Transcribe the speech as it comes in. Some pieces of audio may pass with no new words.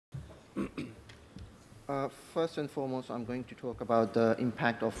First and foremost, I'm going to talk about the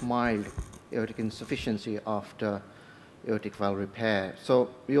impact of mild aortic insufficiency after aortic valve repair. So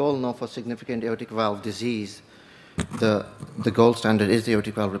we all know for significant aortic valve disease, the gold standard is the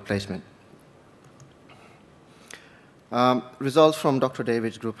aortic valve replacement. Results from Dr.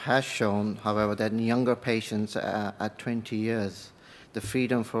 David's group has shown, however, that in younger patients at 20 years, the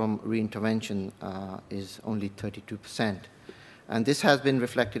freedom from reintervention is only 32%. And this has been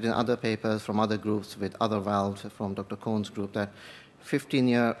reflected in other papers from other groups with other valves from Dr. Cohn's group, that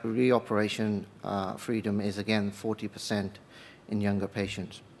 15-year reoperation freedom is again 40% in younger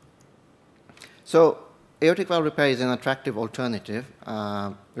patients. So aortic valve repair is an attractive alternative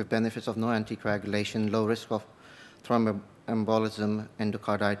with benefits of no anticoagulation, low risk of thromboembolism,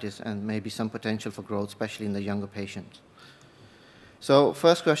 endocarditis, and maybe some potential for growth, especially in the younger patients. So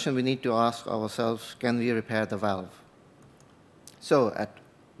first question we need to ask ourselves, can we repair the valve? So at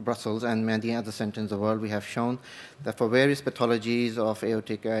Brussels and many other centers in the world, we have shown that for various pathologies of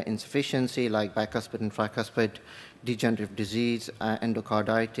aortic insufficiency, like bicuspid and tricuspid, degenerative disease,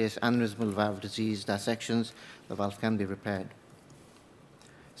 endocarditis, aneurysmal valve disease, dissections, the valve can be repaired.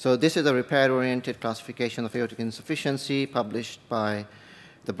 So this is a repair-oriented classification of aortic insufficiency published by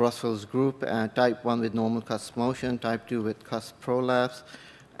the Brussels group, type 1 with normal cusp motion, type 2 with cusp prolapse,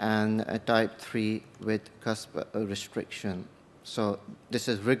 and type 3 with cusp restriction. So this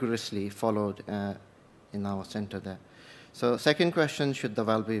is rigorously followed in our center there. So second question, should the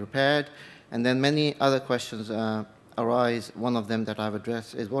valve be repaired? And then many other questions arise. One of them that I've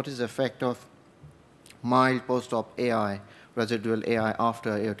addressed is, what is the effect of mild post-op AI, residual AI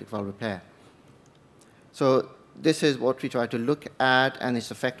after aortic valve repair? So this is what we try to look at, and its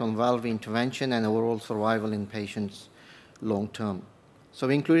effect on valve intervention and overall survival in patients long term. So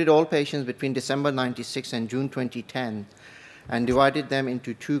we included all patients between December 96 and June 2010 and divided them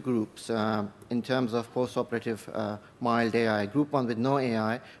into two groups in terms of postoperative mild AI, group 1 with no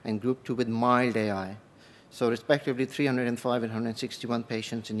AI and group 2 with mild AI. So respectively 305 and 161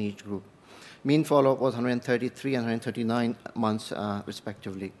 patients in each group. Mean follow-up was 133 and 139 months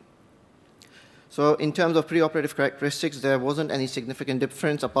respectively. So in terms of preoperative characteristics, there wasn't any significant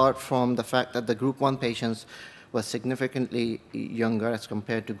difference apart from the fact that the group 1 patients were significantly younger as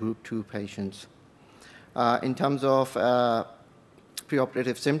compared to group 2 patients. In terms of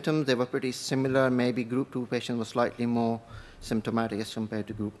preoperative symptoms, they were pretty similar. Maybe group 2 patients were slightly more symptomatic as compared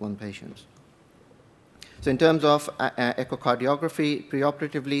to group 1 patients. So in terms of echocardiography,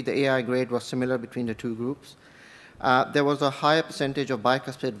 preoperatively, the AI grade was similar between the two groups. There was a higher percentage of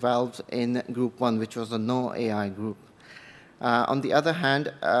bicuspid valves in group 1, which was a no AI group. On the other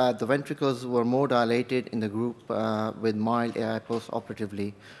hand, the ventricles were more dilated in the group with mild AI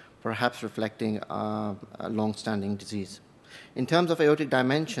postoperatively, perhaps reflecting a long-standing disease. In terms of aortic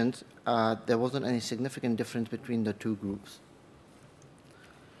dimensions, there wasn't any significant difference between the two groups.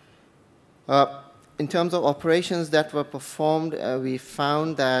 In terms of operations that were performed, we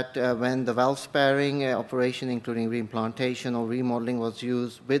found that when the valve sparing operation, including reimplantation or remodeling, was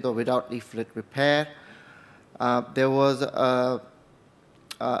used with or without leaflet repair, there was a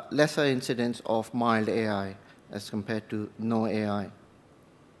lesser incidence of mild AI as compared to no AI.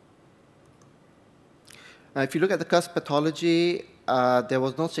 If you look at the cusp pathology, there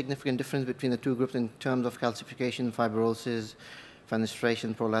was no significant difference between the two groups in terms of calcification, fibrosis,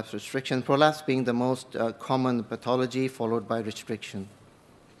 fenestration, prolapse, restriction. Prolapse being the most common pathology, followed by restriction.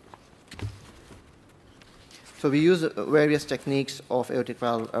 So we use various techniques of aortic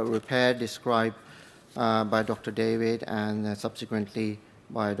valve repair described by Dr. David and subsequently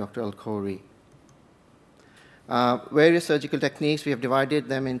by Dr. Al-Khoury. Various surgical techniques, we have divided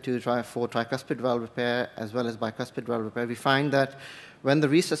them into for tricuspid valve repair as well as bicuspid valve repair. We find that when the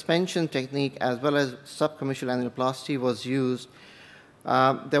resuspension technique as well as subcommissural annuloplasty was used,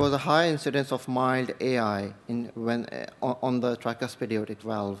 there was a high incidence of mild AI on the tricuspid aortic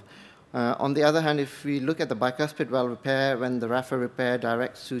valve. On the other hand, if we look at the bicuspid valve repair, when the Raffer repair,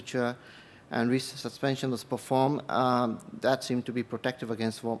 direct suture, and resuspension was performed, that seemed to be protective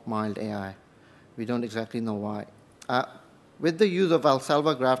against mild AI. We don't exactly know why. With the use of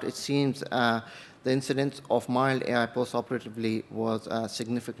Valsalva graft, it seems the incidence of mild AI postoperatively was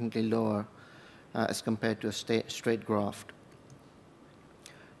significantly lower as compared to a straight graft.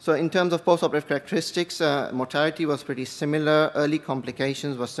 So in terms of postoperative characteristics, mortality was pretty similar. Early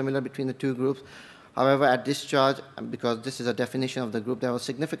complications were similar between the two groups. However, at discharge, because this is a definition of the group, there was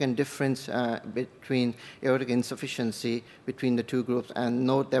significant difference between aortic insufficiency between the two groups. And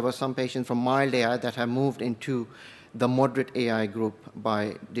note there were some patients from mild AI that have moved into the moderate AI group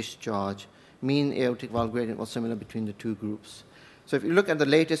by discharge. Mean aortic valve gradient was similar between the two groups. So if you look at the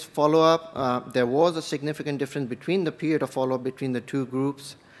latest follow-up, there was a significant difference between the period of follow-up between the two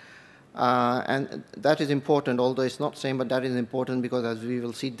groups. And that is important, although it's not same, but that is important because, as we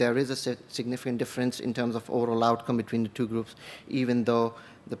will see, there is a significant difference in terms of overall outcome between the two groups, even though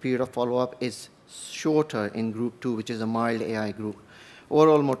the period of follow-up is shorter in group 2, which is a mild AI group.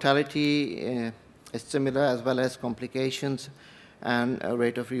 Overall mortality is similar, as well as complications and a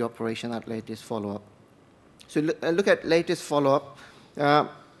rate of reoperation at latest follow-up. So look at latest follow-up.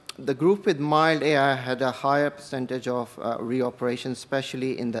 The group with mild AI had a higher percentage of reoperation,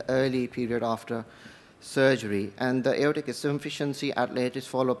 especially in the early period after surgery. And the aortic insufficiency at latest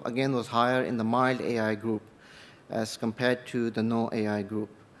follow-up, again, was higher in the mild AI group as compared to the no AI group.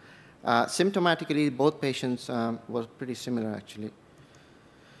 Symptomatically, both patients were pretty similar, actually.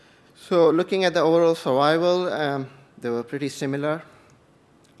 So looking at the overall survival, they were pretty similar.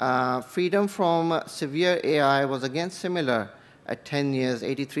 Freedom from severe AI was again similar at 10 years,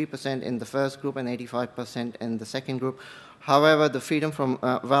 83% in the first group and 85% in the second group. However, the freedom from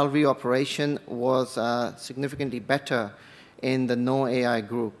valve reoperation was significantly better in the no AI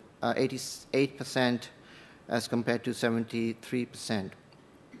group, 88% as compared to 73%.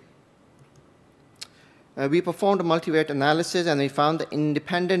 We performed a multivariate analysis, and we found the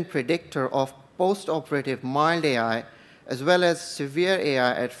independent predictor of post-operative mild AI as well as severe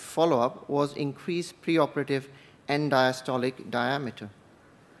AI at follow-up was increased preoperative end diastolic diameter.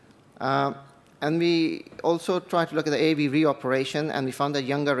 And we also tried to look at the AV reoperation, and we found that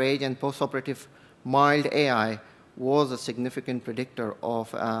younger age and postoperative mild AI was a significant predictor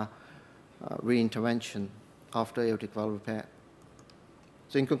of reintervention after aortic valve repair.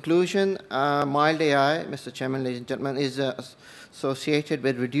 So in conclusion, mild AI, Mr. Chairman, ladies and gentlemen, is associated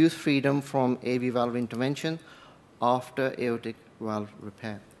with reduced freedom from AV valve intervention after aortic valve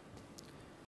repair.